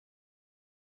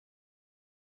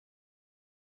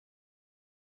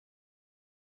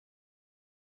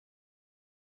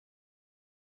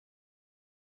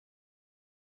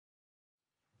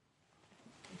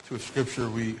to a scripture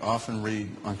we often read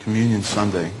on Communion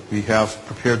Sunday. We have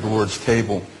prepared the Lord's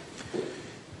table,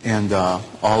 and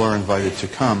all are invited to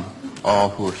come. All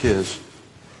who are His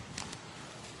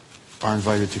are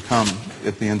invited to come.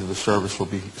 At the end of the service, we'll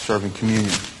be serving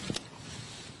communion.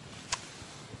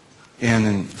 And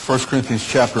in 1 Corinthians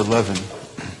chapter 11,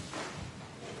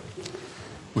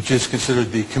 which is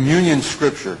considered the communion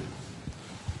scripture,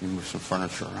 let me move some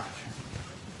furniture around here.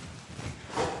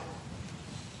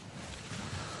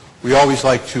 We always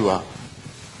like to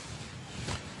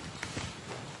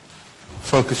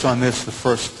focus on this the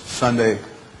first Sunday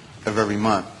of every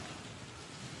month.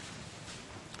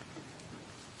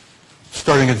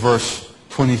 Starting at verse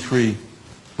 23,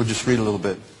 we'll just read a little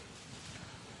bit.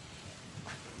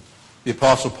 The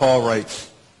Apostle Paul writes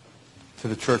to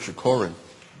the church at Corinth.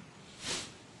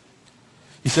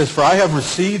 He says, "For I have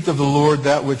received of the Lord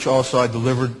that which also I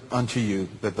delivered unto you,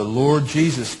 that the Lord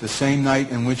Jesus, the same night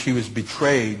in which he was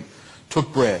betrayed,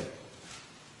 took bread.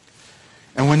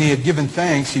 And when he had given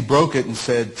thanks, he broke it and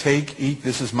said, 'Take, eat,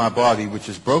 this is my body, which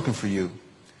is broken for you.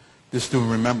 This do in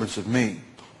remembrance of me.'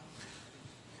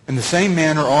 In the same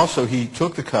manner also he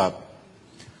took the cup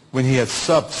when he had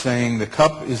supped, saying, 'The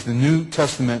cup is the New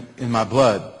Testament in my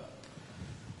blood.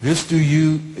 This do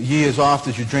ye as oft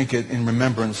as you drink it in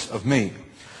remembrance of me.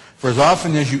 For as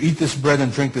often as you eat this bread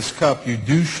and drink this cup, you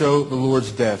do show the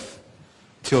Lord's death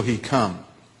till he come.'"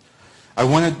 I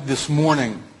wanted this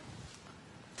morning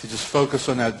to just focus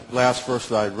on that last verse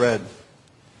that I read.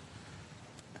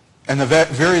 And the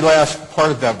very last part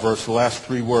of that verse, the last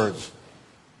three words.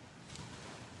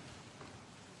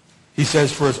 He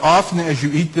says, "For as often as you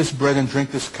eat this bread and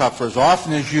drink this cup, for as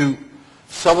often as you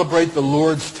celebrate the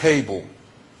Lord's table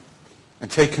and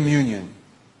take communion,"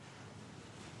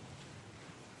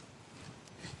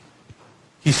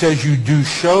 he says, "you do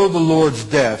show the Lord's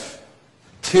death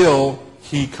till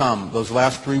he come." Those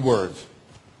last three words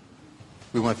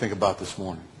we want to think about this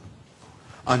morning.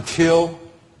 Until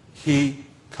he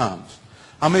comes.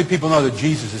 How many people know that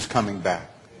Jesus is coming back?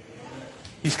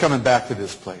 He's coming back to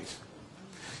this place.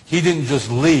 He didn't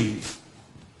just leave.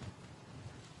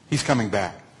 He's coming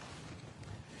back.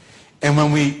 And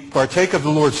when we partake of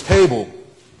the Lord's table,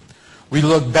 we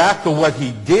look back to what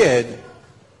he did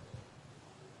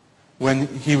when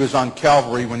he was on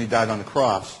Calvary, when he died on the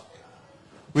cross.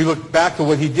 We look back to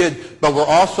what he did, but we're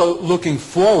also looking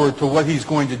forward to what he's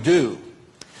going to do.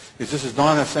 Because this is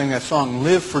Donna sang that song,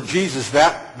 "Live for Jesus."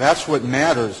 That's what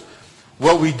matters.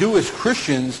 What we do as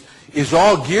Christians is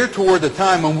all geared toward the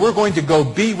time when we're going to go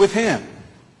be with him.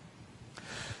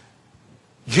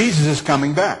 Jesus is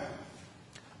coming back.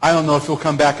 I don't know if he'll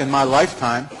come back in my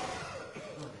lifetime,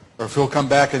 or if he'll come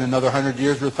back in another 100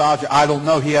 years or 1,000. I don't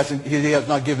know. He has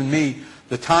not given me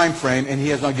the time frame, and he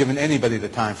has not given anybody the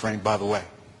time frame, by the way.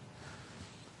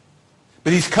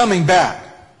 But he's coming back.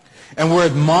 And we're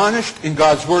admonished in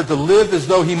God's word to live as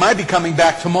though he might be coming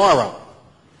back tomorrow,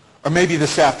 or maybe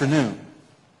this afternoon.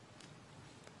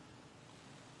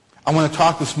 I want to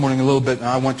talk this morning a little bit, and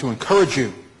I want to encourage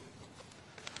you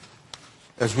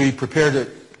as we prepare to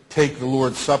take the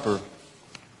Lord's Supper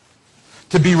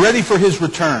to be ready for his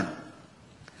return.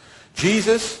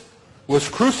 Jesus was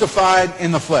crucified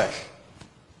in the flesh.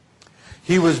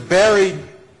 He was buried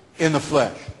in the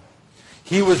flesh.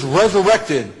 He was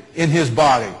resurrected in his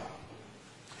body.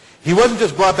 He wasn't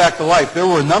just brought back to life. There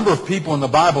were a number of people in the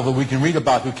Bible that we can read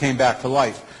about who came back to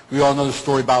life. We all know the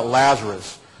story about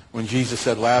Lazarus, when Jesus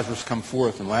said, "Lazarus, come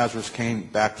forth," and Lazarus came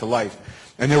back to life.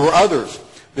 And there were others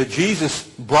that Jesus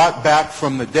brought back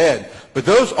from the dead. But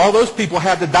all those people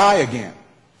had to die again.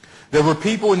 There were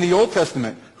people in the Old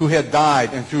Testament who had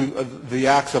died, and through the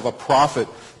acts of a prophet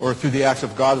or through the acts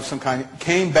of God of some kind,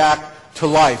 came back to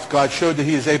life. God showed that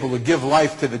he is able to give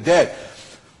life to the dead.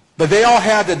 But they all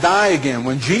had to die again.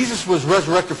 When Jesus was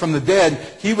resurrected from the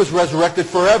dead, he was resurrected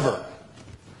forever.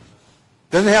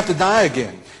 Doesn't have to die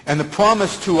again. And the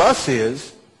promise to us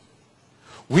is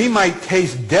we might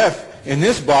taste death in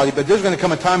this body, but there's going to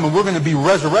come a time when we're going to be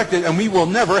resurrected and we will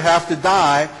never have to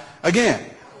die again.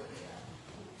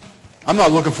 I'm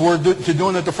not looking forward to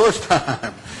doing it the first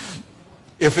time.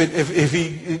 If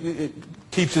he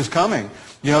keeps his coming.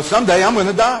 Someday I'm going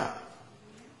to die.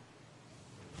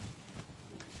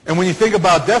 And when you think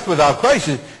about death without Christ,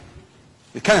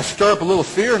 it kind of stirs up a little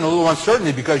fear and a little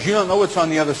uncertainty because you don't know what's on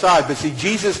the other side. But see,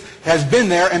 Jesus has been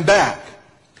there and back.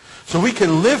 So we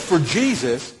can live for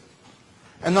Jesus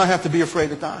and not have to be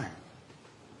afraid of dying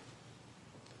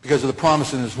because of the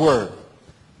promise in his word.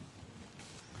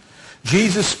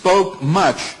 Jesus spoke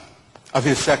much of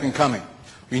his second coming.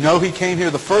 We know he came here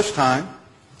the first time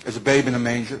as a babe in a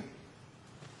manger.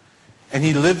 And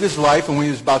he lived his life, and when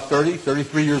he was about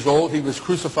 33 years old, he was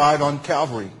crucified on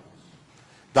Calvary,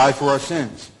 died for our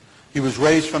sins. He was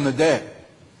raised from the dead.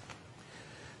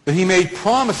 But he made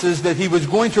promises that he was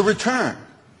going to return.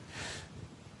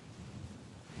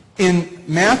 In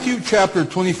Matthew chapter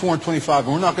 24 and 25,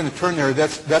 and we're not going to turn there,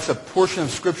 that's a portion of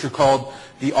Scripture called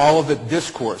the Olivet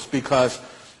Discourse, because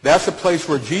that's a place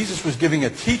where Jesus was giving a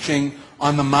teaching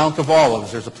on the Mount of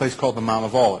Olives. There's a place called the Mount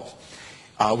of Olives,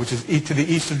 which is to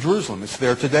the east of Jerusalem. It's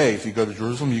there today. If you go to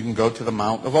Jerusalem, you can go to the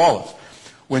Mount of Olives.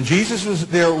 When Jesus was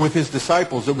there with his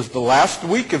disciples, it was the last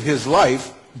week of his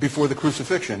life before the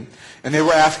crucifixion, and they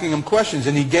were asking him questions,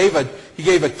 and he gave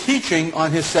a teaching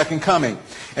on his second coming.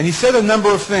 And he said a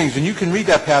number of things, and you can read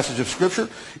that passage of Scripture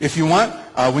if you want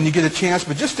when you get a chance,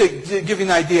 but just to give you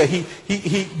an idea,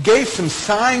 he gave some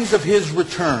signs of his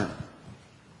return.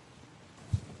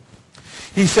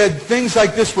 He said things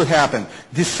like this would happen: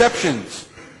 deceptions,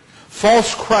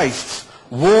 false Christs,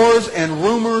 wars, and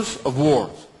rumors of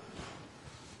wars.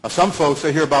 Now, some folks,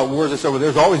 they hear about wars, they say, well,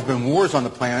 there's always been wars on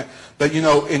the planet. But, you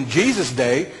know, in Jesus'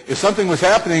 day, if something was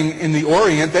happening in the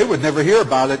Orient, they would never hear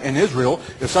about it in Israel.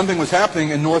 If something was happening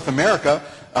in North America,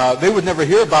 they would never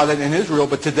hear about it in Israel.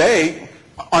 But today,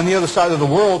 on the other side of the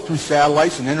world, through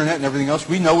satellites and internet and everything else,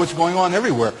 we know what's going on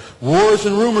everywhere. Wars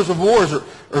and rumors of wars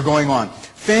are going on.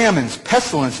 Famines,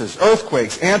 pestilences,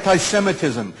 earthquakes,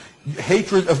 anti-Semitism,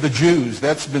 hatred of the Jews.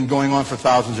 That's been going on for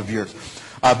thousands of years.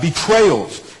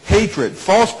 Betrayals, hatred,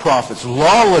 false prophets,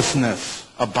 lawlessness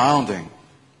abounding,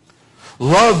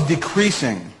 love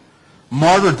decreasing,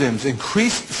 martyrdoms,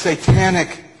 increased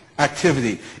satanic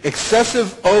activity,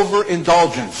 excessive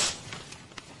overindulgence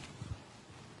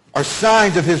are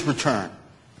signs of his return.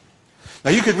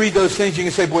 Now, you could read those things, you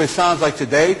can say, boy, it sounds like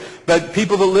today, but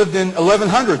people that lived in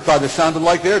 1100 thought it sounded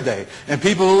like their day, and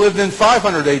people who lived in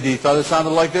 500 AD thought it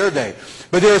sounded like their day.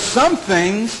 But there are some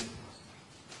things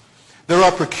that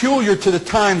are peculiar to the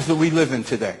times that we live in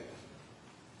today.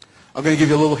 I'm going to give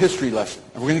you a little history lesson.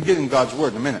 And we're going to get in God's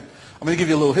Word in a minute. I'm going to give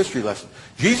you a little history lesson.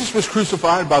 Jesus was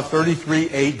crucified about 33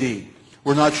 A.D.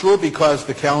 We're not sure because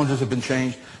the calendars have been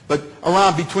changed, but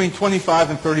around between 25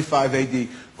 and 35 A.D.,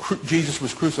 Jesus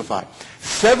was crucified.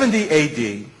 70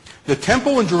 A.D., the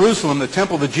temple in Jerusalem, the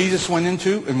temple that Jesus went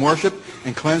into and worshiped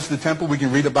and cleansed the temple, we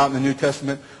can read about in the New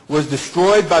Testament, was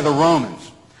destroyed by the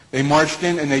Romans. They marched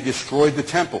in and they destroyed the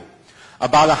temple.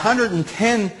 About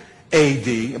 110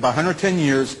 A.D., about 110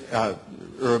 years,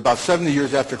 or about 70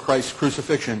 years after Christ's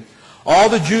crucifixion, all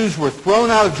the Jews were thrown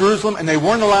out of Jerusalem and they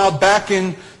weren't allowed back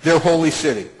in their holy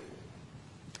city.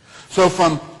 So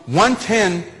from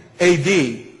 110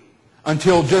 A.D.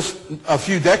 until just a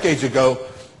few decades ago,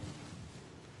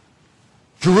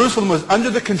 Jerusalem was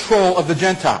under the control of the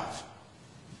Gentiles.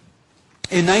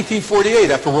 In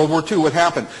 1948, after World War II, what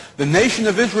happened? The nation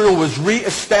of Israel was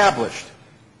reestablished.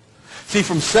 See,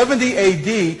 from 70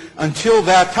 A.D. until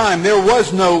that time, there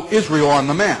was no Israel on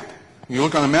the map. You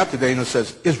look on the map today and it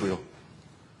says Israel.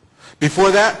 Before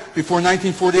that, before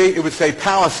 1948, it would say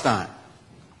Palestine.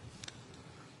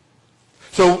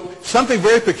 So something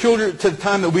very peculiar to the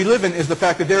time that we live in is the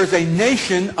fact that there is a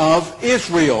nation of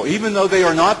Israel. Even though they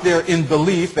are not there in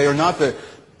belief, they are not the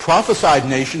prophesied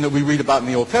nation that we read about in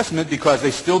the Old Testament because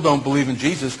they still don't believe in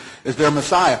Jesus as their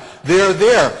Messiah. They're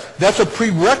there. That's a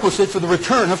prerequisite for the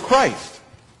return of Christ.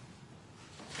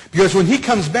 Because when he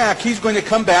comes back, he's going to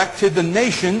come back to the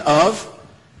nation of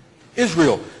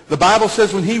Israel. The Bible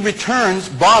says when he returns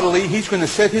bodily, he's going to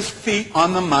set his feet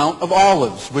on the Mount of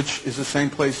Olives, which is the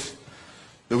same place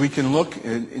that we can look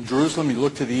in Jerusalem. You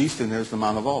look to the east and there's the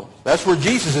Mount of Olives. That's where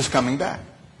Jesus is coming back.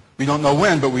 We don't know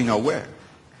when, but we know where.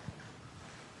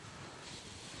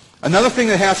 Another thing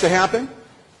that has to happen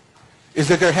is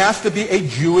that there has to be a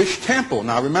Jewish temple.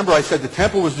 Now remember I said the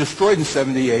temple was destroyed in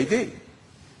 70 A.D.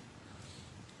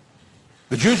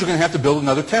 The Jews are going to have to build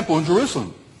another temple in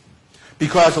Jerusalem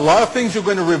because a lot of things are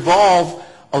going to revolve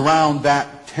around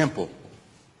that temple.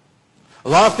 A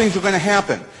lot of things are going to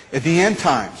happen at the end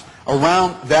times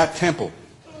around that temple.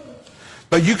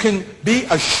 But you can be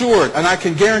assured, and I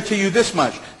can guarantee you this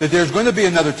much, that there's going to be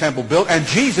another temple built, and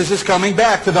Jesus is coming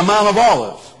back to the Mount of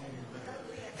Olives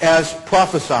as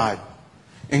prophesied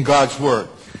in God's Word.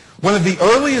 One of the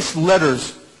earliest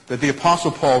letters that the Apostle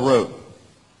Paul wrote,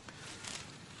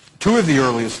 two of the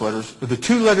earliest letters, are the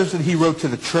two letters that he wrote to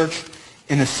the church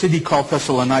in a city called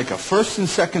Thessalonica, 1st and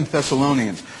 2nd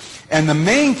Thessalonians. And the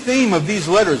main theme of these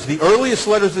letters, the earliest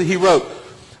letters that he wrote,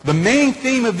 the main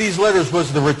theme of these letters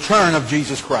was the return of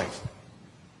Jesus Christ.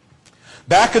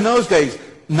 Back in those days,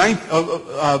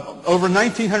 over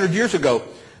 1900 years ago,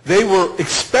 they were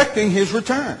expecting his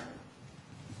return.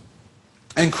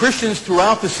 And Christians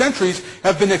throughout the centuries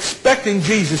have been expecting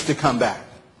Jesus to come back.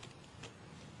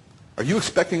 Are you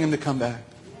expecting him to come back?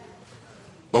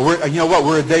 But you know what?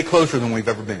 We're a day closer than we've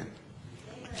ever been.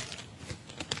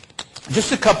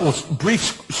 Just a couple of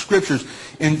brief scriptures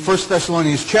in 1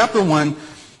 Thessalonians chapter 1,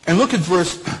 and look at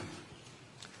verse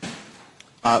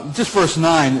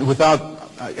 9.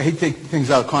 I hate to take things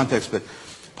out of context, but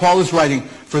Paul is writing,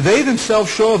 "For they themselves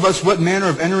show of us what manner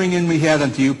of entering in we had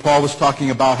unto you." Paul was talking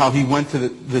about how he went to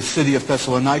the city of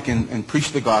Thessalonica and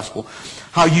preached the gospel.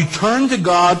 "How you turned to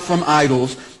God from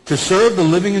idols to serve the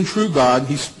living and true God."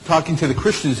 He's talking to the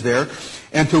Christians there.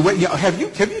 And to wait. Have you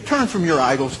turned from your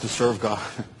idols to serve God?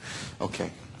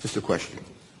 Okay, just a question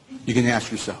you can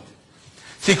ask yourself.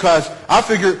 See, because I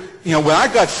figure, when I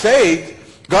got saved,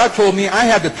 God told me I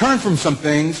had to turn from some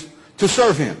things to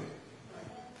serve him.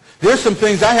 There's some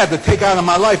things I had to take out of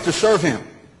my life to serve him.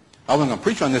 I wasn't going to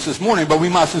preach on this morning, but we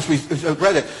must, since we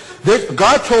read it.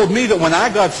 God told me that when I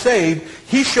got saved,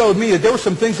 he showed me that there were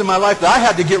some things in my life that I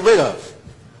had to get rid of,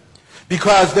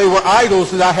 because they were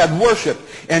idols that I had worshipped.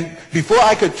 And before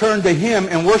I could turn to him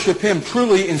and worship him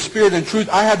truly in spirit and truth,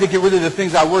 I had to get rid of the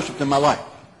things I worshipped in my life.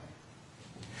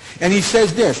 And he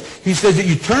says this. He says that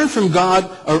you turn to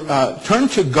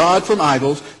God from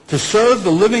idols to serve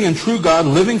the living and true God,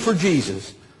 living for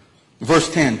Jesus. Verse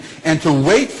 10, "And to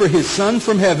wait for his Son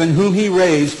from heaven, whom he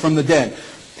raised from the dead."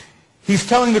 He's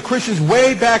telling the Christians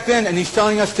way back then, and he's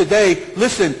telling us today,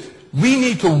 listen, we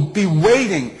need to be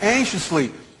waiting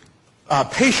anxiously,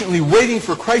 patiently waiting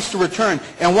for Christ to return.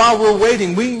 And while we're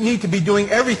waiting, we need to be doing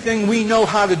everything we know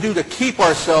how to do to keep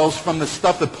ourselves from the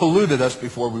stuff that polluted us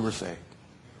before we were saved.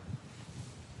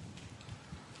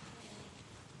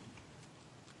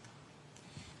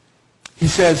 He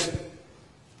says,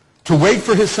 to wait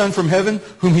for his Son from heaven,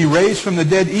 whom he raised from the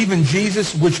dead, even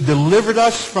Jesus, which delivered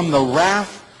us from the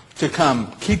wrath to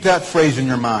come. Keep that phrase in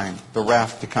your mind, the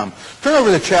wrath to come. Turn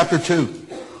over to chapter 2.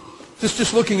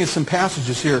 Just looking at some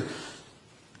passages here.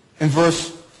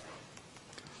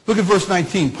 Look at verse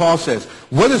 19. Paul says,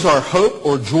 "What is our hope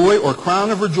or joy or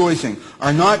crown of rejoicing?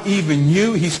 Are not even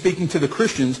you," he's speaking to the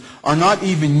Christians, "are not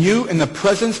even you in the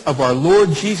presence of our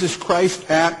Lord Jesus Christ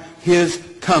at his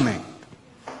coming?"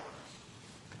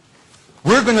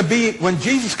 We're going to be, when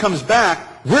Jesus comes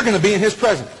back, we're going to be in his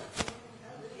presence.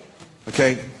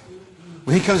 Okay?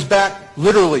 When he comes back,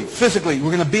 literally, physically, we're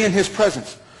going to be in his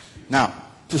presence. Now,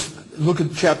 just look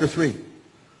at chapter 3.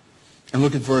 And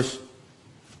look at verse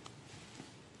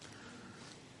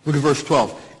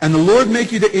 12. "And the Lord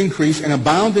make you to increase and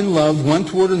abound in love one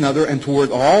toward another and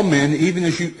toward all men, even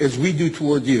as we do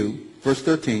toward you." Verse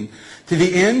 13. "To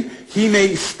the end he may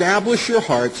establish your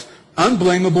hearts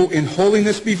unblameable in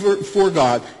holiness before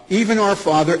God, even our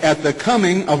Father, at the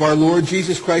coming of our Lord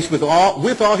Jesus Christ with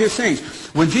all his saints."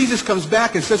 When Jesus comes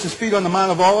back and sets his feet on the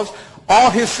Mount of Olives, all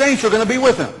his saints are going to be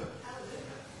with him.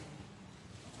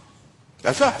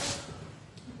 That's us.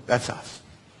 That's us.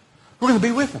 We're going to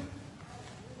be with him.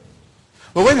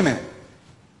 Well, wait a minute.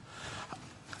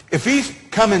 If he's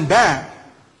coming back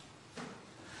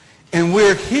and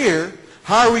we're here,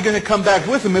 how are we going to come back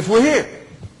with him if we're here?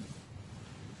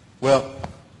 Well,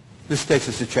 this takes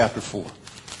us to chapter 4.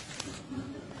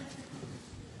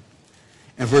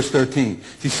 And verse 13.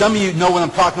 See, some of you know what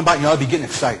I'm talking about. You ought to be getting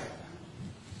excited.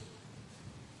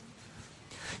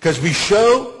 Because we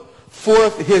show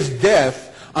forth his death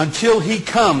until he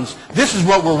comes. This is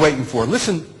what we're waiting for.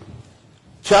 Listen,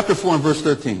 chapter 4 and verse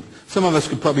 13. Some of us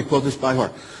could probably quote this by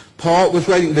heart. Paul was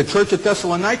writing, the church at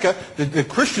Thessalonica, the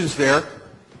Christians there.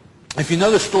 If you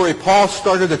know the story, Paul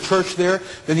started a church there.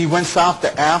 Then he went south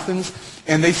to Athens,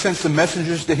 and they sent some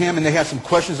messengers to him, and they had some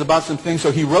questions about some things.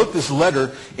 So he wrote this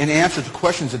letter in answer to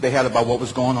questions that they had about what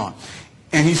was going on.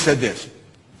 And he said this,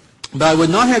 "But I would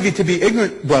not have you to be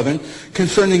ignorant, brethren,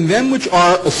 concerning them which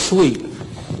are asleep."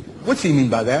 What's he mean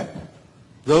by that?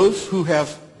 Those who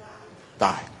have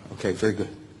died. Okay, very good.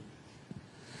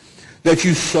 "That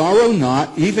you sorrow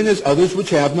not, even as others which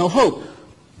have no hope."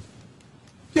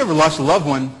 You ever lost a loved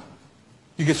one?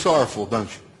 You get sorrowful, don't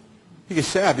you? You get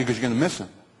sad because you're going to miss them.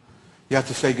 You have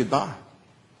to say goodbye.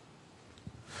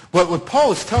 But what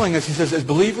Paul is telling us, he says, as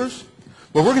believers,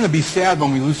 well, we're going to be sad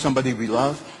when we lose somebody we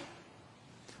love.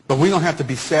 But we don't have to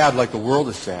be sad like the world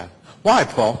is sad. Why,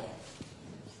 Paul?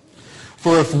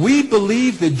 "For if we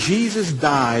believe that Jesus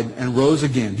died and rose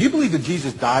again." Do you believe that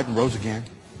Jesus died and rose again?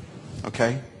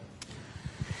 Okay.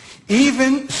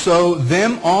 "Even so,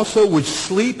 them also which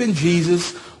sleep in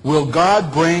Jesus will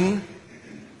God bring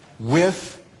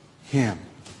with him."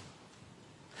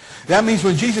 That means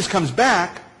when Jesus comes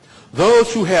back,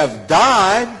 those who have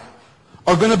died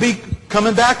are going to be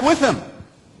coming back with him.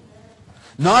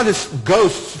 Not as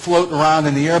ghosts floating around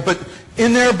in the air, but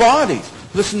in their bodies.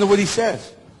 Listen to what he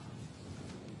says.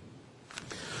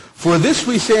 For this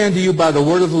we say unto you by the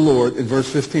word of the Lord, in verse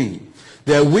 15,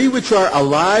 that we which are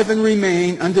alive and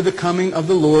remain unto the coming of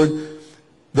the Lord,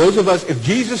 those of us, if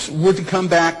Jesus were to come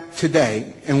back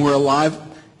today, and we're alive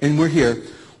and we're here,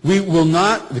 we will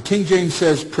not, the King James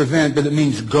says prevent, but it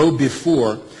means go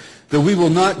before, that we will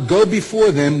not go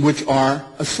before them which are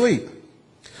asleep.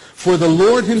 For the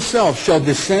Lord himself shall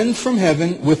descend from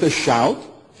heaven with a shout,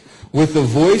 with the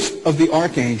voice of the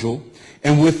archangel,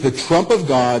 and with the trump of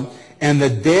God, and the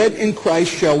dead in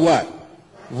Christ shall what?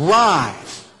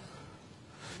 Rise.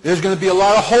 There's going to be a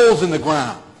lot of holes in the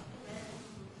ground.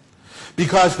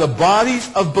 Because the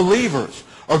bodies of believers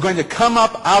are going to come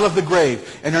up out of the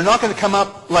grave. And they're not going to come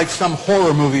up like some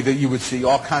horror movie that you would see,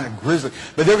 all kind of grisly.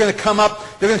 But they're going to come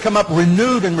up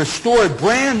renewed and restored,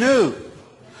 brand new.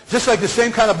 Just like the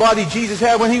same kind of body Jesus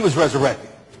had when he was resurrected.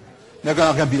 They're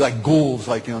not going to be like ghouls,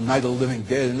 like, Night of the Living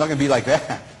Dead. They're not going to be like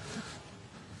that.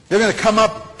 They're going to come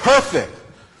up perfect.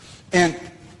 And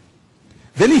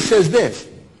then he says this.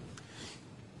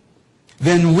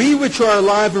 Then we which are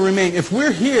alive and remain. If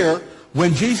we're here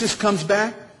when Jesus comes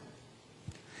back,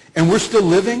 and we're still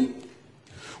living,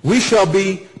 we shall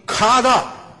be caught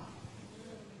up.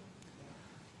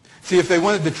 See, if they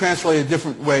wanted to translate it a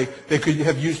different way, they could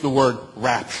have used the word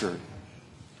raptured.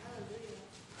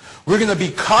 We're going to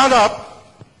be caught up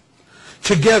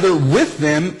together with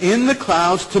them in the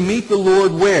clouds to meet the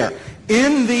Lord where?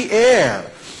 In the air.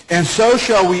 And so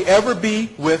shall we ever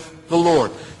be with the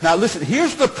Lord. Now listen,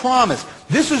 here's the promise.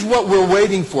 This is what we're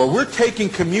waiting for. We're taking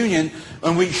communion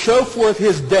and we show forth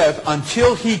his death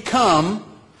until he come.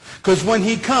 Because when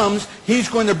he comes, he's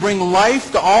going to bring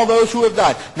life to all those who have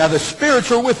died. Now the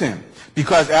spirits are with him.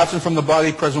 Because absent from the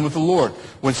body, present with the Lord.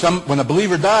 When a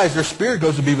believer dies, their spirit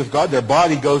goes to be with God. Their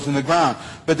body goes in the ground.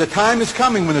 But the time is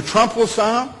coming when the trump will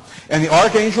sound, and the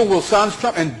archangel will sound his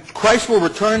trump, and Christ will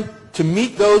return to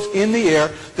meet those in the air,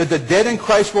 that the dead in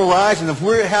Christ will rise. And if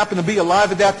we happen to be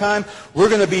alive at that time, we're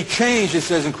going to be changed, it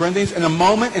says in Corinthians, in a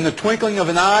moment, in the twinkling of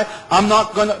an eye. I'm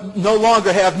not going to no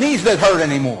longer have knees that hurt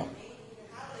anymore.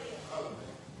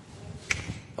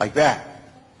 Like that.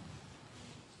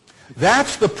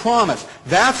 That's the promise.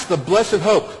 That's the blessed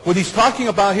hope. What he's talking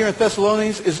about here in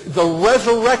Thessalonians is the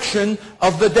resurrection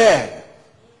of the dead.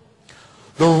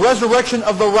 The resurrection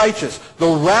of the righteous. The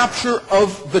rapture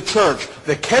of the church.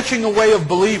 The catching away of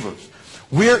believers.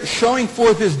 We're showing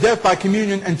forth his death by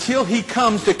communion until he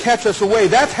comes to catch us away.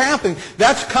 That's happening.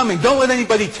 That's coming. Don't let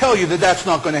anybody tell you that that's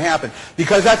not going to happen.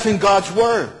 Because that's in God's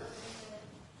Word.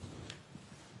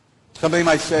 Somebody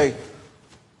might say,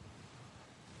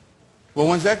 well,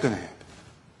 when's that going to happen?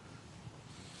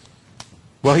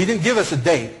 Well, he didn't give us a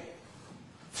date.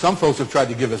 Some folks have tried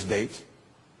to give us dates.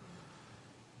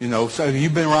 So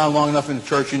you've been around long enough in the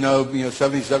church,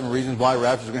 77 reasons why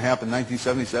rapture is going to happen in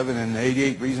 1977 and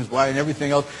 88 reasons why and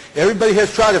everything else. Everybody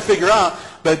has tried to figure out,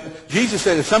 but Jesus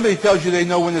said if somebody tells you they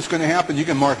know when it's going to happen, you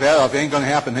can mark that off. It ain't going to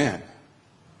happen then.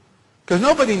 Because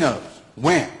nobody knows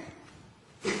when.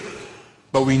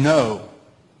 But we know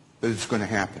that it's going to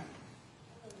happen.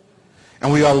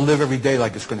 And we ought to live every day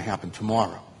like it's going to happen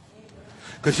tomorrow.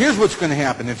 Because here's what's going to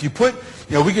happen. If you put,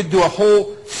 we could do a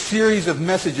whole series of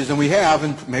messages, and we have,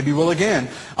 and maybe we'll again,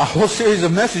 a whole series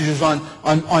of messages on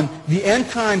the end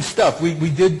time stuff.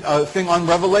 We did a thing on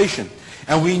Revelation.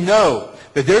 And we know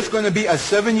that there's going to be a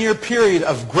 7-year period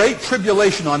of great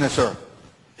tribulation on this earth.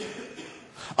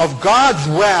 Of God's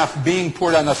wrath being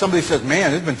poured out. Now somebody says, man,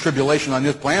 there's been tribulation on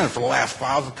this planet for the last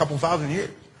couple thousand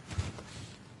years.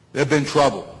 There's been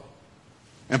trouble.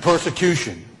 And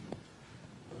persecution.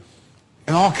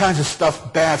 And all kinds of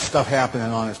stuff, bad stuff happening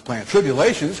on this planet.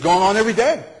 Tribulation is going on every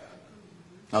day.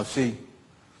 Now see,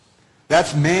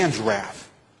 that's man's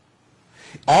wrath.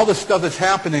 All the stuff that's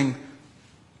happening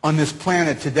on this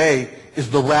planet today is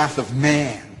the wrath of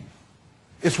man.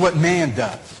 It's what man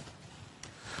does.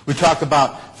 We talked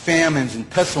about famines and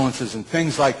pestilences and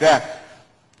things like that.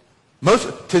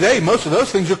 Today, most of those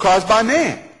things are caused by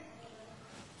man.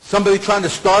 Somebody trying to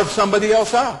starve somebody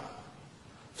else out.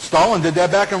 Stalin did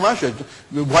that back in Russia.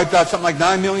 He wiped out something like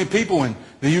 9 million people in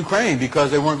the Ukraine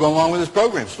because they weren't going along with his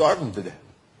program, starved them to death.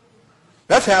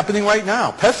 That's happening right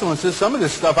now. Pestilences, some of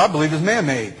this stuff I believe is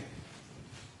man-made.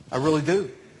 I really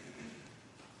do.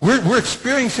 We're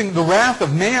experiencing the wrath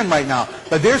of man right now.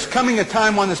 But there's coming a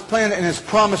time on this planet, and it's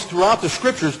promised throughout the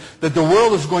Scriptures, that the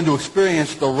world is going to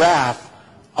experience the wrath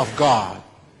of God.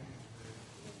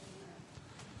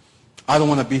 I don't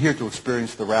want to be here to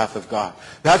experience the wrath of God.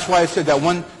 That's why I said that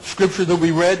one scripture that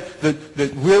we read,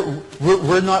 that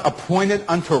we're not appointed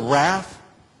unto wrath.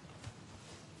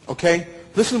 Okay?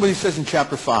 listen to what he says in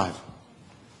chapter 5.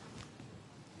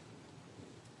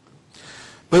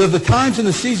 But of the times and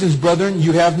the seasons, brethren,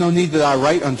 you have no need that I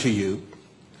write unto you.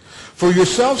 For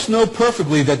yourselves know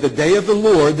perfectly that the day of the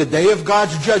Lord, the day of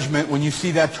God's judgment, when you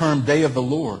see that term, day of the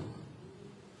Lord,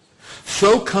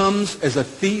 so comes as a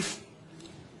thief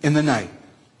in the night.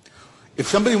 If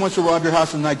somebody wants to rob your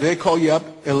house in the night, do they call you up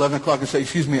at 11 o'clock and say,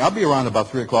 excuse me, I'll be around about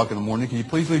 3 o'clock in the morning. Can you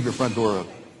please leave your front door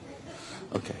open?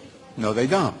 Okay. No, they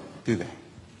don't, do they?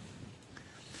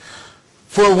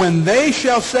 For when they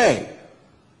shall say,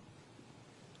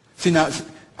 see now,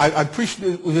 I preached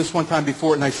this one time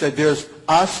before, and I said there's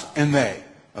us and they,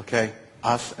 okay?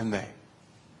 Us and they.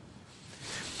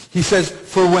 He says,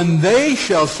 for when they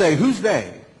shall say, who's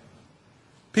they?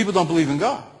 People don't believe in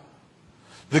God.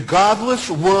 The godless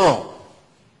world.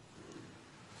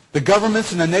 The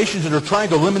governments and the nations that are trying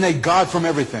to eliminate God from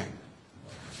everything.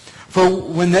 For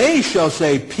when they shall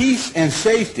say peace and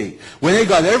safety, when they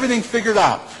got everything figured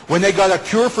out, when they got a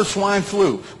cure for swine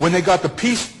flu, when they got the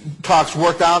peace talks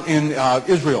worked out in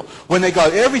Israel, when they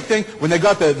got everything, when they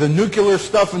got the nuclear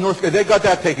stuff in North Korea, they got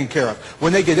that taken care of.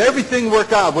 When they get everything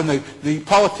worked out, when the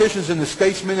politicians and the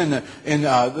statesmen and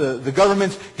the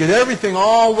governments get everything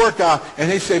all worked out, and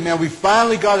they say, man, we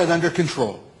finally got it under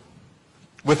control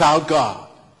without God.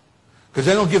 Because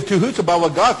they don't give two hoots about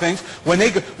what God thinks. When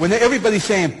everybody's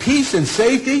saying peace and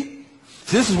safety,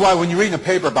 this is why when you read in the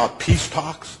paper about peace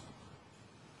talks,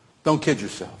 don't kid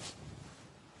yourselves.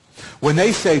 When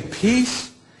they say peace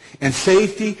and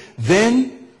safety,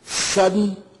 then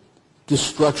sudden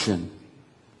destruction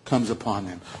comes upon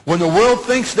them. When the world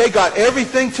thinks they got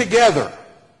everything together,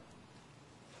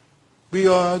 we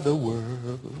are the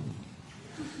world.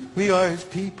 We are his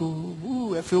people.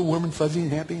 Ooh, I feel warm and fuzzy and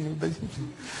happy.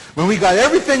 When we got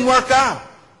everything worked out,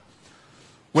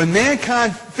 when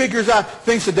mankind thinks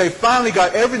that they finally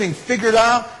got everything figured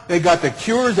out, they got the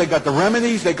cures, they got the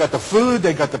remedies, they got the food,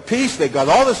 they got the peace, they got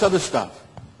all this other stuff.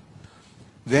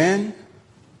 Then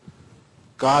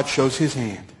God shows his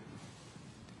hand.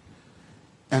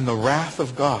 And the wrath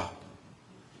of God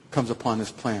comes upon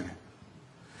this planet.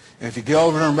 And if you get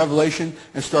over there in Revelation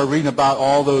and start reading about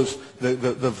all those,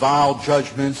 the vile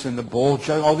judgments and the bowl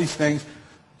judgments, all these things,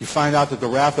 you find out that the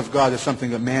wrath of God is something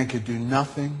that man could do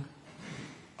nothing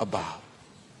about.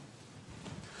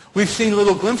 We've seen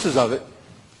little glimpses of it.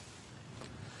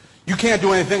 You can't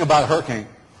do anything about a hurricane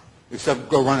except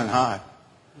go run and hide.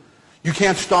 You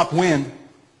can't stop wind.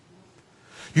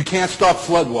 You can't stop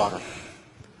flood water.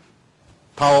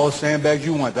 Pile all the sandbags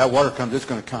you want. That water comes, it's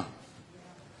going to come.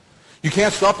 You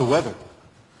can't stop the weather.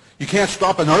 You can't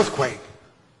stop an earthquake.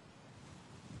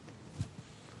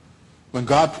 When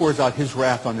God pours out his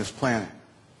wrath on this planet,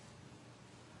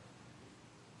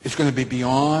 it's going to be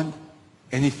beyond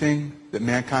anything that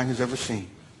mankind has ever seen.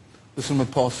 Listen to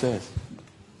what Paul says.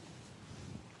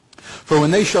 For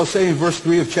when they shall say in verse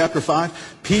 3 of chapter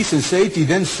 5, peace and safety,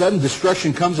 then sudden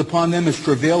destruction comes upon them as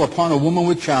travail upon a woman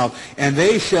with child, and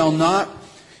they shall not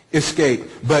escape.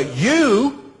 But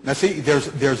you, now see,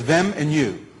 there's them and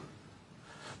you.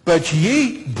 But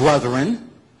ye, brethren,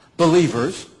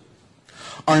 believers,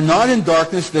 are not in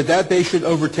darkness, that day should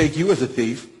overtake you as a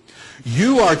thief.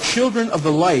 You are children of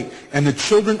the light and the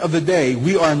children of the day.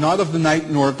 We are not of the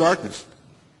night nor of darkness.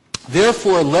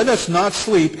 Therefore, let us not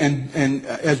sleep and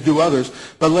as do others,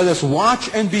 but let us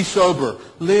watch and be sober.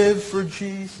 Live for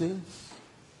Jesus.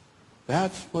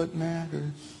 That's what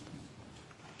matters.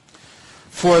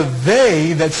 For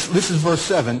they that, this is verse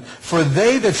 7, for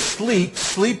they that sleep,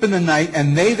 sleep in the night,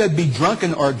 and they that be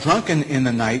drunken are drunken in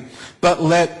the night. But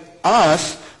let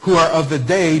us, who are of the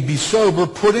day, be sober,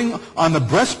 putting on the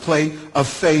breastplate of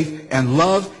faith and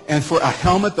love, and for a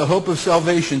helmet the hope of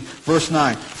salvation. Verse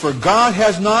 9, for God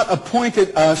has not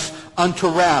appointed us unto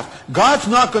wrath. God's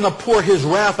not going to pour his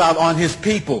wrath out on his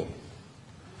people.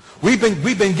 We've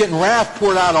been getting wrath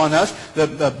poured out on us.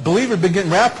 The believers have been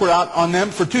getting wrath poured out on them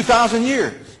for 2,000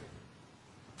 years.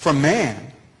 From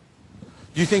man.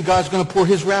 Do you think God's going to pour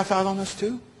his wrath out on us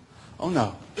too? Oh,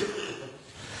 no.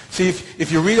 See,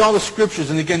 if you read all the scriptures,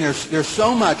 and again, there's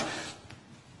so much.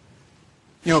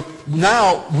 You know,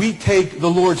 now we take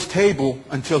the Lord's table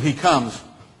until he comes,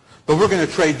 but we're going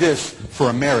to trade this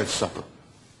for a marriage supper.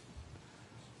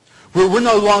 We're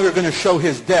no longer going to show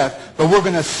his death, but we're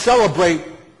going to celebrate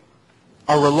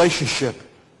our relationship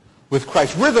with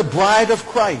Christ. We're the bride of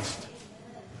Christ.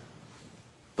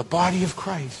 The body of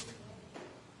Christ.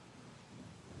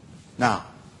 Now,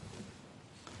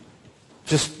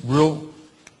 just real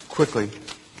quickly,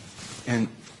 and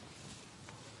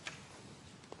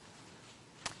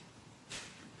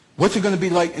what's it going to be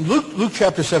like in Luke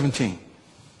chapter 17?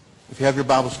 If you have your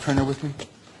Bibles, turn there with me.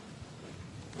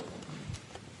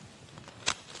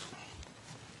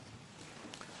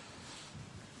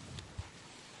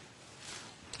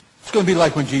 It's going to be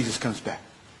like when Jesus comes back.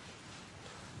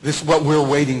 This is what we're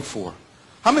waiting for.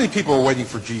 How many people are waiting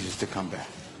for Jesus to come back?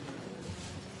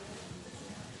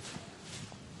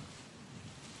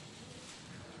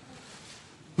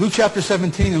 Luke chapter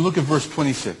 17 and look at verse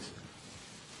 26.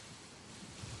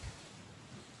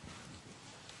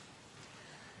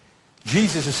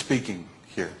 Jesus is speaking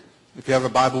here. If you have a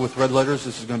Bible with red letters,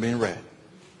 this is going to be in red.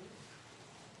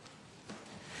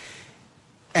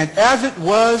 And as it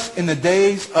was in the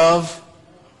days of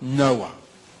Noah.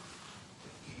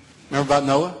 Remember about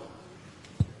Noah?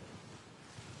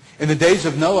 In the days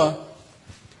of Noah,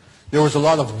 there was a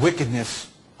lot of wickedness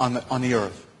on the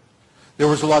earth. There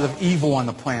was a lot of evil on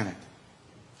the planet.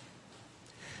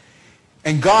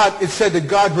 And God, it said that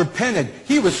God repented.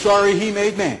 He was sorry he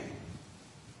made man.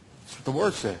 That's what the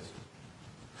word says.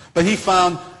 But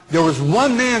there was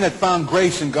one man that found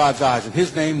grace in God's eyes, and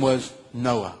his name was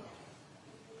Noah.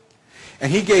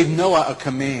 And he gave Noah a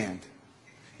command.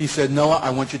 He said, Noah,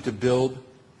 I want you to build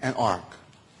an ark.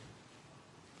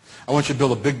 I want you to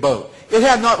build a big boat. It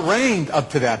had not rained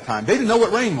up to that time. They didn't know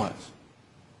what rain was.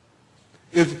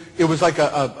 It was like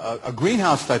a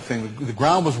greenhouse type thing. The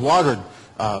ground was watered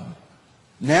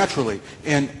naturally.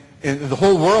 And the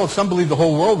whole world, some believe the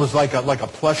whole world was like a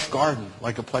plush garden,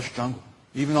 like a plush jungle,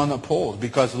 even on the poles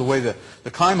because of the way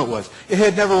the climate was. It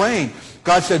had never rained.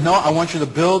 God said, no, I want you to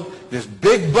build this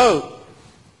big boat.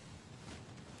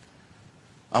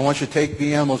 I want you to take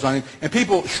the animals on it. And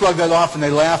people shrug that off and they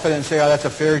laugh at it and say, oh, that's a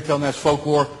fairy tale and that's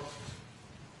folklore.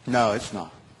 No, it's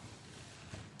not.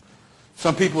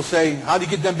 Some people say, how do you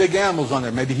get them big animals on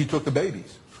there? Maybe he took the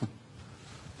babies.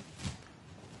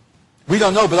 We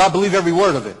don't know, but I believe every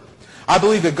word of it. I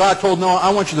believe that God told Noah,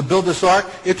 I want you to build this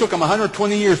ark. It took him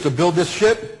 120 years to build this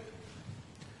ship.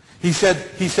 He said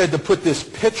to put this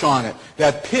pitch on it.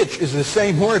 That pitch is the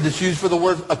same word that's used for the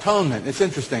word atonement. It's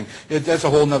interesting. That's a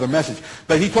whole other message.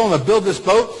 But he told him to build this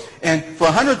boat, and for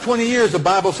 120 years the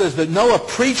Bible says that Noah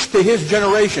preached to his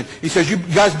generation. He says, you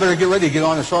guys better get ready to get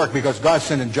on this ark because God's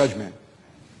sending judgment.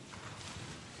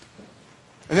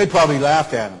 And they probably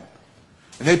laughed at him.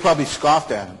 And they probably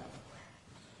scoffed at him.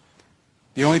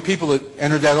 The only people that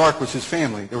entered that ark was his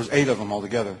family. There was 8 of them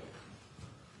altogether.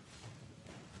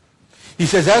 He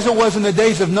says, as it was in the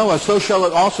days of Noah, so shall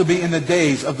it also be in the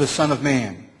days of the Son of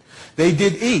Man. They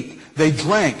did eat, they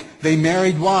drank, they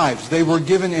married wives, they were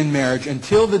given in marriage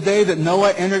until the day that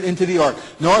Noah entered into the ark.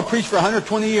 Noah preached for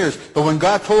 120 years, but when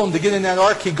God told him to get in that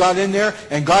ark, he got in there,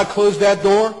 and God closed that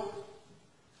door,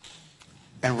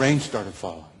 and rain started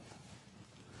falling.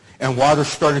 And water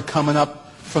started coming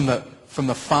up from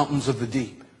the fountains of the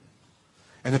deep.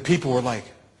 And the people were like,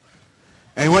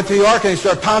 and he went to the ark and he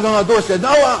started pounding on the door and said,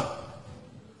 Noah!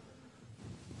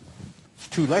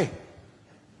 It's too late.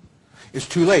 It's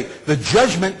too late. The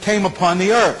judgment came upon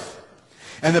the earth.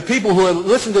 And the people who had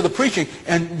listened to the preaching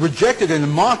and rejected it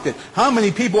and mocked it, how many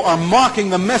people are mocking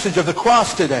the message of the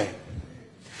cross today?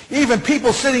 Even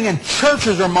people sitting in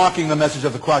churches are mocking the message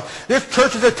of the cross. There's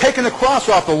churches that are taking the cross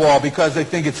off the wall because they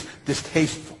think it's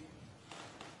distasteful.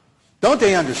 Don't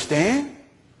they understand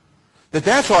that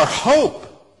that's our hope?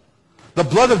 The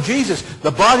blood of Jesus,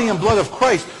 the body and blood of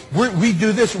Christ. We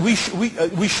do this. We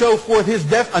show forth his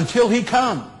death until he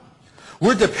comes.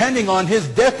 We're depending on his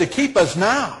death to keep us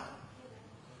now.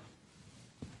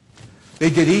 They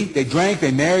did eat, they drank,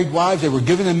 they married wives, they were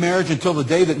given in marriage until the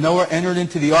day that Noah entered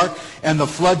into the ark, and the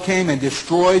flood came and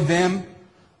destroyed them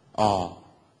all.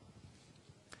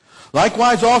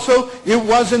 Likewise also, it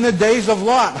was in the days of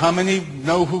Lot. How many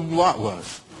know who Lot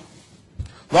was?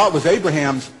 Lot was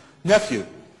Abraham's nephew.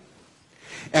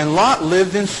 And Lot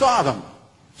lived in Sodom.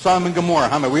 Sodom and Gomorrah.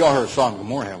 How many? We all heard of Sodom and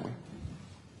Gomorrah, haven't we?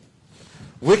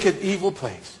 Wicked, evil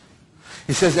place.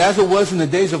 He says, as it was in the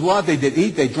days of Lot, they did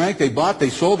eat, they drank, they bought, they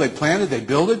sold, they planted, they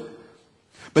builded.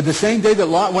 But the same day that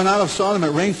Lot went out of Sodom, it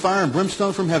rained fire and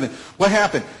brimstone from heaven. What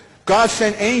happened? God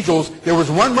sent angels. There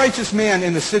was one righteous man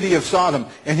in the city of Sodom,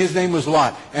 and his name was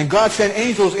Lot. And God sent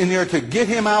angels in there to get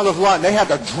him out of Lot. And they had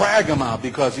to drag him out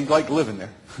because he liked living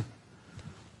there.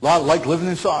 Lot liked living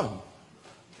in Sodom.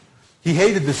 He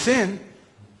hated the sin.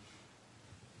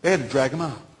 They had to drag him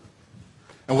out.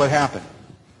 And what happened?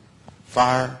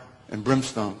 Fire and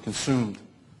brimstone consumed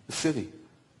the city.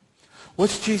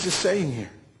 What's Jesus saying here?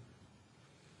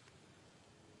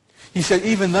 He said,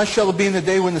 even thus shall it be in the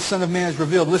day when the Son of Man is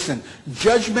revealed. Listen,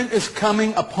 judgment is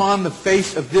coming upon the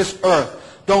face of this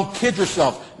earth. Don't kid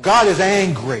yourself. God is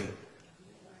angry.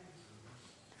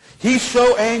 He's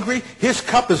so angry, his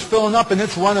cup is filling up and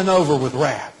it's running over with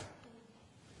wrath.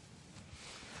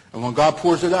 And when God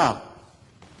pours it out,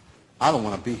 I don't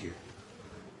want to be here.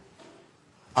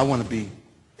 I want to be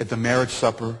at the marriage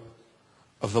supper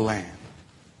of the Lamb.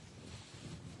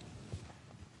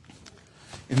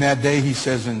 In that day, he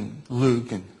says in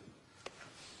Luke, and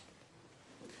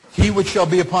he which shall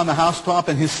be upon the housetop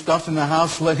and his stuff in the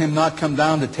house, let him not come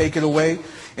down to take it away.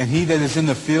 And he that is in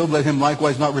the field, let him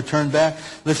likewise not return back.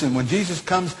 Listen, when Jesus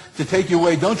comes to take you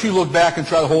away, don't you look back and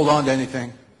try to hold on to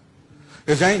anything.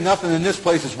 There ain't nothing in this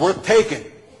place that's worth taking.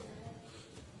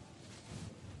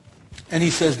 And he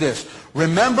says this,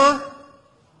 remember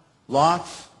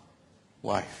Lot's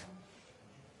wife.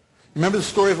 Remember the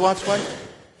story of Lot's wife?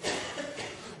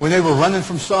 When they were running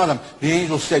from Sodom, the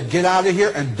angel said, get out of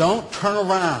here and don't turn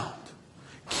around.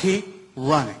 Keep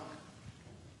running.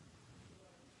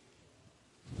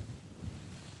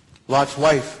 Lot's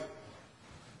wife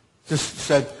just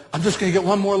said, I'm just going to get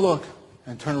one more look.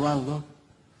 And turned around and looked.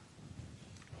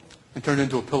 And turned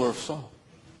into a pillar of salt.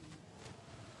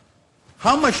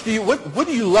 How much do you, what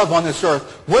do you love on this earth?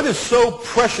 What is so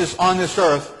precious on this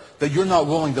earth that you're not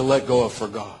willing to let go of for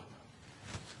God?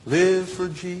 Live for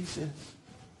Jesus.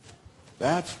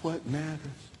 That's what matters.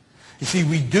 You see,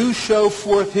 we do show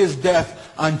forth his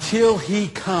death until he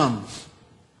comes.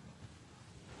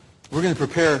 We're going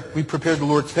to we prepared the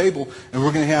Lord's table, and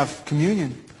we're going to have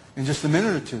communion in just a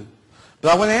minute or two.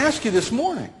 But I want to ask you this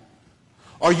morning,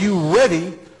 are you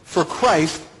ready for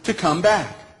Christ to come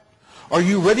back? Are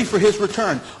you ready for his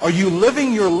return? Are you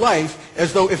living your life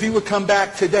as though if he would come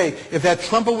back today, if that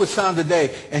trumpet would sound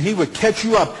today, and he would catch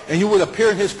you up, and you would appear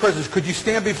in his presence, could you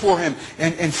stand before him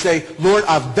and say, Lord,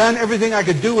 I've done everything I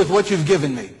could do with what you've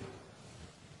given me?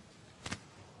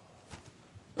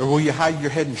 Or will you hide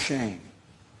your head in shame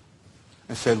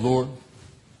and say, Lord,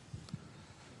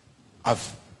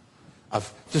 I've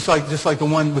just like the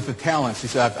one with the talents. He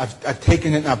said, I've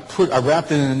taken it and I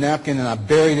wrapped it in a napkin and I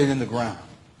buried it in the ground.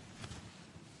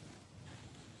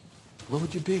 Where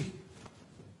would you be?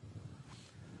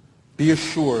 Be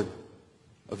assured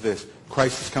of this.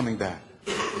 Christ is coming back.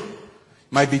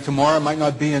 Might be tomorrow, might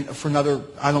not be for another,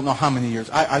 I don't know how many years.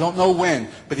 I don't know when,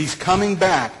 but he's coming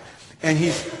back, and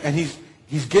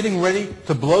he's getting ready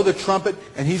to blow the trumpet,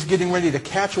 and he's getting ready to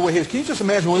catch away his. Can you just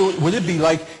imagine what would it be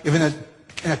like if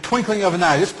in a twinkling of an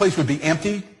eye, this place would be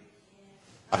empty?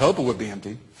 I hope it would be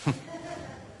empty. Do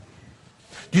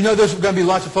you know there's going to be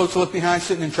lots of folks left behind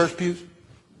sitting in church pews?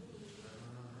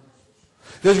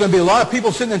 There's going to be a lot of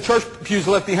people sitting in church pews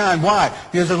left behind. Why?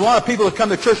 Because there's a lot of people that come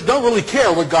to church who don't really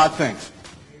care what God thinks.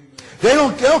 They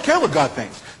don't care what God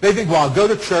thinks. They think, well, I'll go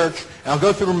to church, and I'll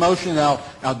go through the motion, and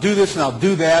I'll do this, and I'll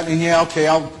do that, and yeah, okay,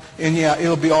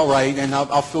 it'll be all right, and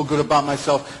I'll feel good about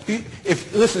myself.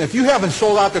 Listen, if you haven't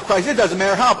sold out to Christ, it doesn't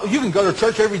matter how. You can go to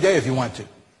church every day if you want to. It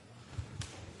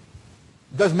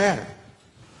doesn't matter.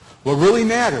 What really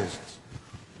matters is,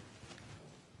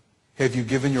 have you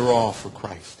given your all for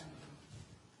Christ?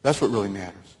 That's what really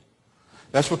matters.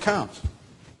 That's what counts.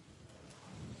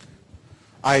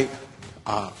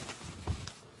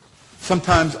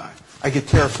 Sometimes I get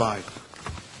terrified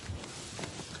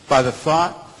by the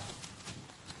thought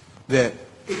that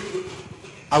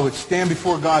I would stand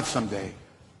before God someday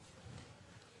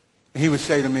and he would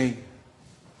say to me,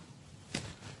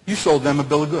 you sold them a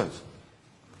bill of goods.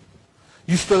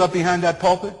 You stood up behind that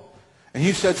pulpit and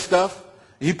you said stuff,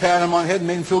 and you patted them on the head and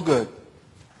made them feel good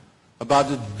about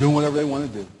just doing whatever they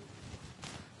want to do.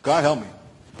 God help me.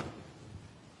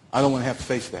 I don't want to have to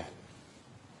face that.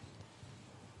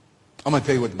 I'm going to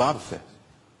tell you what the Bible says.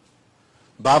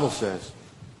 The Bible says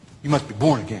you must be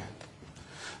born again.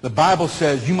 The Bible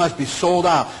says you must be sold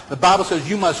out. The Bible says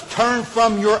you must turn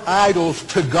from your idols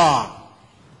to God.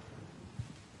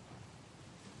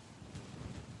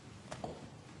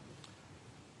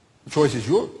 The choice is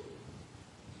yours.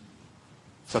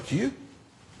 It's up to you.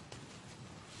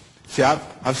 See,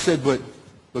 I've said what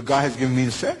God has given me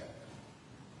to say.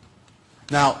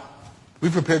 Now, we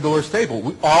prepared the Lord's table.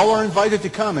 We all are invited to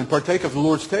come and partake of the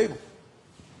Lord's table.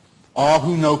 All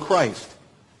who know Christ.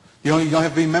 You don't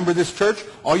have to be a member of this church.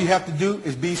 All you have to do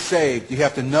is be saved. You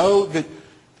have to know that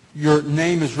your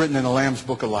name is written in the Lamb's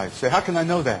Book of Life. Say, how can I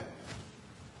know that?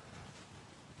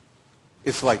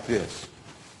 It's like this.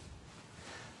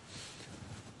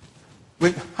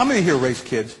 How many here raise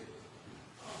kids?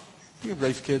 You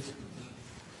raise kids?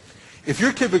 If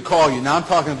your kid would call you, now I'm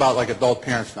talking about like adult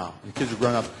parents now, your kids are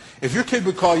grown up. If your kid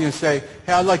would call you and say,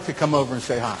 hey, I'd like to come over and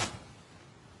say hi,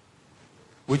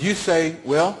 would you say,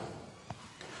 well,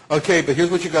 okay, but here's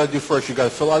what you got to do first. You got to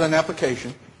fill out an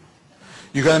application.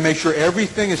 You got to make sure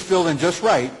everything is filled in just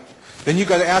right. Then you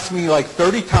got to ask me like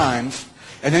 30 times,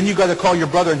 and then you got to call your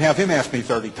brother and have him ask me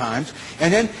 30 times,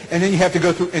 and then you have to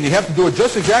go through, and you have to do it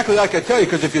just exactly like I tell you,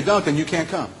 because if you don't, then you can't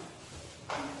come.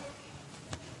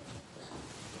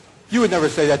 You would never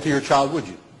say that to your child, would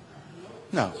you?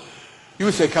 No. You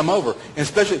would say, come over. And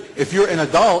especially if you're an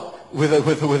adult,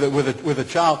 with a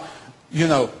child, you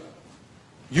know,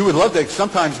 you would love to.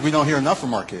 Sometimes we don't hear enough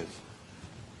from our kids.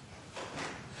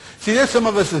 See, there's some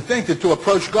of us that think that to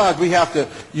approach God, we have to,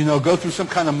 you know, go through some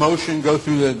kind of motion, go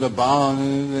through the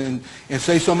bond, and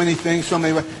say so many things, so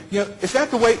many ways. You know, is that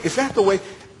the way? Is that the way?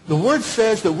 The Word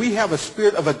says that we have a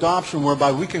spirit of adoption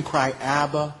whereby we can cry,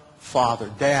 Abba,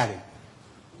 Father, Daddy.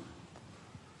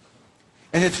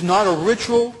 And it's not a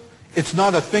ritual. It's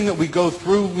not a thing that we go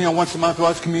through, you know, once a month.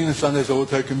 Well, it's communion Sunday, so we'll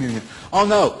take communion. Oh,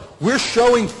 no. We're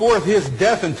showing forth his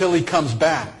death until he comes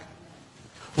back.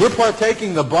 We're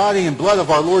partaking the body and blood of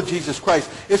our Lord Jesus Christ.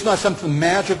 It's not something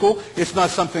magical. It's not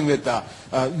something that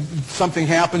something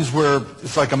happens where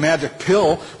it's like a magic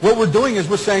pill. What we're doing is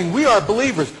we're saying we are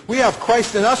believers. We have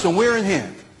Christ in us and we're in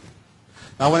him.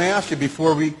 Now, I want to ask you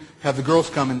before we have the girls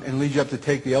come and lead you up to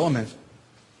take the elements,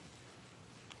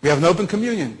 we have an open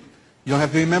communion. You don't have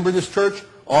to be a member of this church.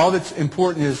 All that's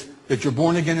important is that you're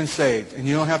born again and saved. And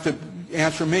you don't have to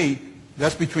answer me.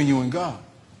 That's between you and God.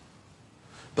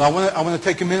 But I want to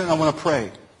take a minute and I want to pray.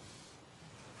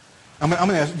 I'm going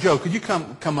to ask, Joe, could you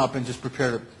come up and just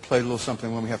prepare to play a little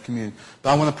something when we have communion?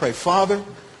 But I want to pray. Father,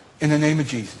 in the name of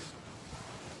Jesus.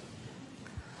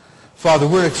 Father,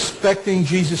 we're expecting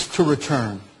Jesus to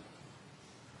return.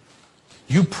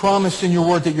 You promised in your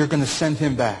word that you're going to send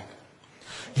him back.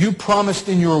 You promised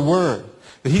in your word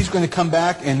that he's going to come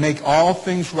back and make all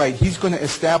things right. He's going to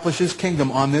establish his kingdom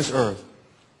on this earth.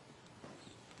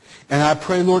 And I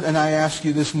pray, Lord, and I ask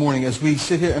you this morning as we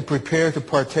sit here and prepare to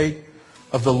partake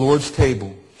of the Lord's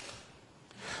table,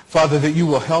 Father, that you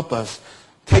will help us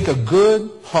take a good,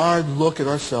 hard look at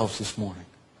ourselves this morning.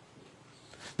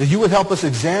 That you would help us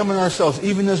examine ourselves,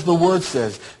 even as the Word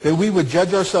says, that we would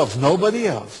judge ourselves, nobody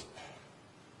else,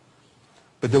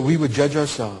 but that we would judge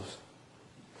ourselves.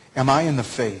 Am I in the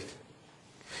faith?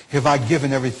 Have I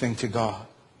given everything to God?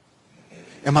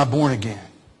 Am I born again?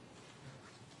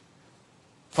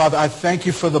 Father, I thank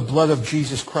you for the blood of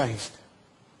Jesus Christ.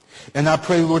 And I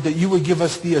pray, Lord, that you would give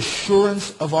us the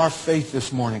assurance of our faith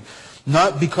this morning.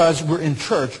 Not because we're in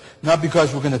church, not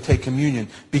because we're going to take communion,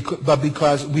 but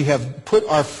because we have put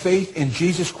our faith in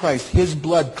Jesus Christ. His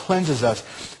blood cleanses us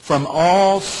from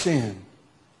all sin.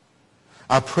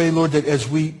 I pray, Lord, that as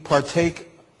we partake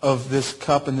of this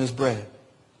cup and this bread,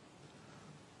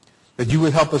 that you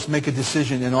would help us make a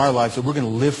decision in our lives that we're going to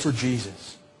live for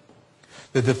Jesus.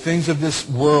 That the things of this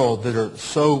world that are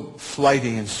so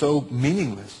flighty and so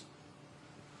meaningless,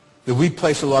 that we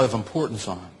place a lot of importance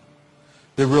on,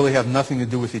 that really have nothing to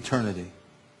do with eternity.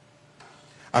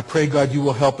 I pray, God, you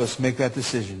will help us make that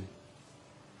decision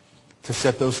to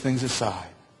set those things aside.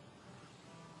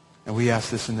 And we ask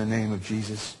this in the name of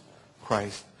Jesus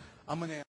Christ. I'm going to